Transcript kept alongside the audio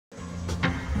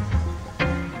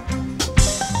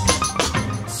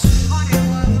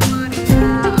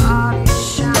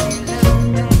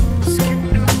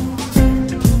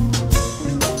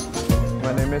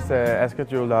Asger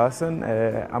Juel Larsen.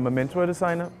 I'm a menswear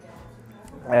designer,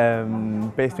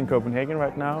 based in Copenhagen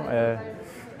right now.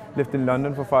 Lived in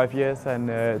London for 5 years, and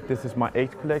this is my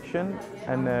 8th collection.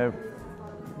 And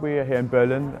we are here in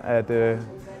Berlin at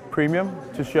Premium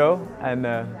to show, and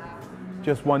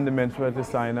just won the menswear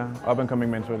designer, up-and-coming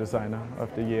menswear designer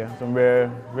of the year. So I'm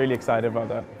really excited about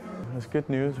that. It's good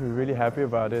news. We're really happy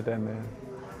about it, and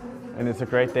it's a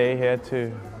great day here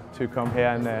to come here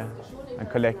and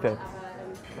collect it.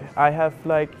 I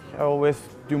always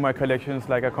do my collections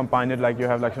I combine it, you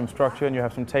have some structure and you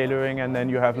have some tailoring, and then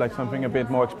you have something a bit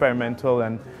more experimental.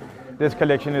 And this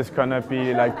collection is gonna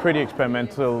be pretty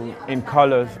experimental in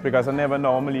colors, because I never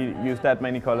normally use that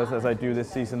many colors as I do this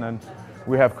season, and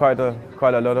we have quite a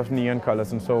lot of neon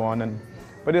colors and so on.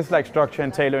 But it's structure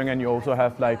and tailoring, and you also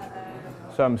have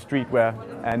some streetwear,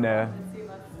 and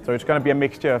so it's gonna be a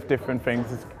mixture of different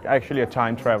things. It's actually a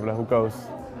time traveler who goes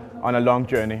on a long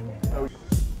journey.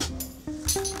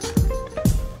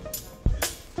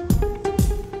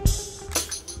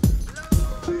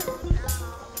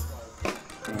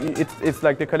 It's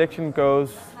the collection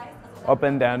goes up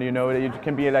and down, you know. It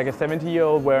can be a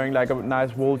 70-year-old wearing a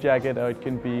nice wool jacket, or it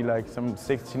can be some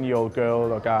 16-year-old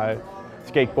girl or guy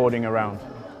skateboarding around.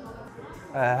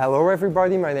 Hello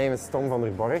everybody, my name is Tom Van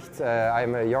Der Borght.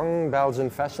 I'm a young Belgian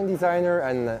fashion designer,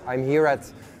 and I'm here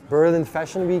at Berlin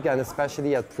Fashion Week, and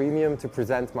especially at Premium, to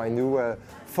present my new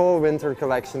fall-winter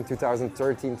collection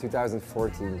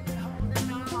 2013-2014.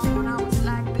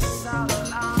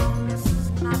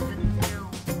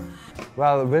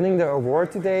 Well, winning the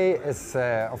award today is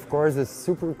of course a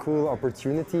super cool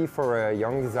opportunity for a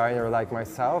young designer like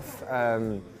myself.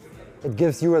 It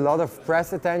gives you a lot of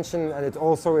press attention, and it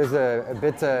also is a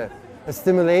bit a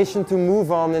stimulation to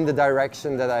move on in the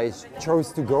direction that I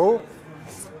chose to go.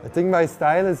 I think my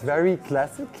style is very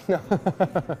classic.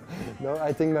 No,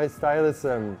 I think my style is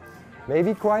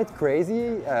maybe quite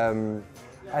crazy.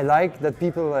 I like that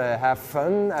people have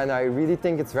fun, and I really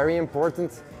think it's very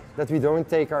important that we don't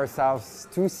take ourselves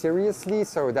too seriously,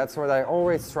 so that's what I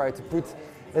always try to put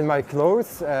in my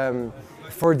clothes.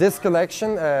 For this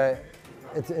collection,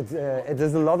 it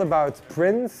is a lot about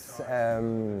prints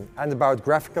and about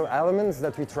graphical elements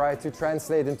that we try to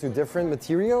translate into different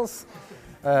materials.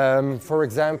 For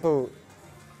example,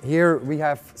 here we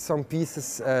have some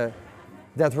pieces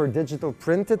that were digital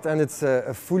printed, and it's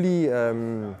a fully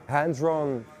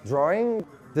hand-drawn drawing.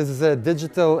 This is a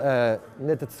digital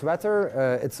knitted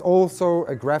sweater. It's also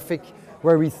a graphic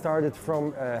where we started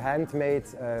from handmade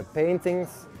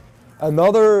paintings.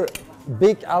 Another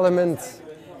big element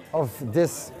of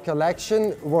this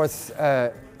collection was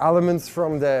elements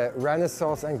from the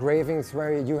Renaissance engravings,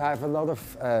 where you have a lot of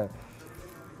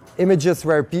images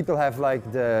where people have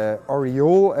the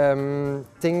aureole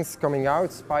things coming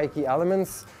out, spiky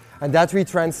elements, and that we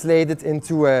translated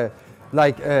into a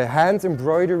hand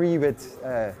embroidery with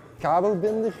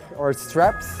kabelbinder or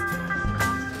straps.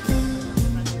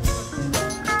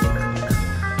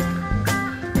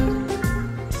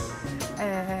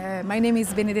 My name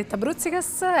is Benedetta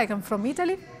Bruzzigas. I come from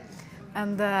Italy,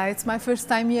 and it's my first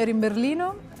time here in Berlin.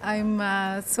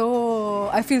 I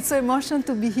feel so emotional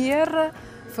to be here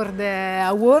for the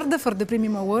award, for the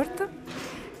Premium Award,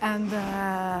 and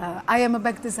I am a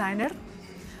bag designer.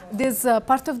 This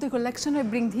part of the collection I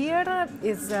bring here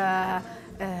is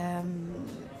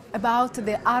about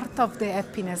the art of the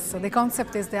happiness. The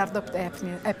concept is the art of the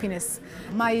happiness.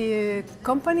 My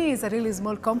company is a really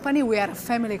small company. We are a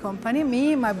family company,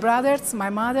 me, my brothers, my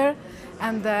mother,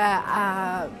 and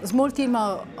a small team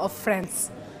of friends.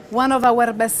 One of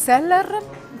our best sellers,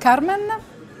 Carmen,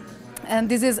 and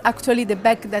this is actually the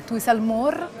bag that we sell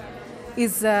more,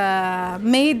 is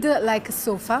made like a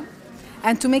sofa.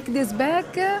 And to make this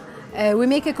bag, we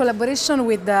make a collaboration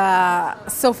with the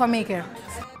sofa maker.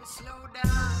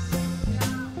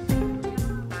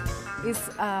 It's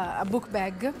a book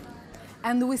bag,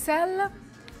 and we sell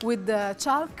with the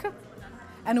chalk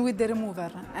and with the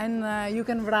remover, and you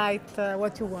can write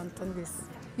what you want on this.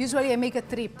 Usually I make a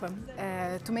trip.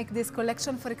 To make this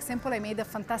collection, for example, I made a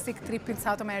fantastic trip in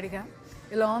South America,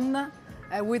 alone,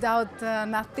 without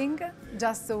nothing,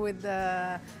 just with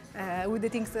the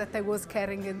things that I was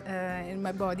carrying in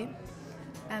my body.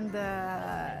 And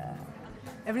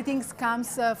everything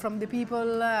comes from the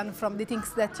people and from the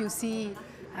things that you see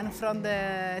and from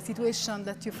the situation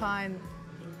that you find.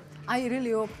 I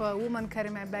really hope women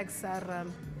carrying my bags are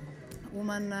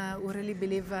women who really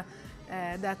believe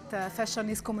that fashion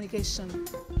is communication.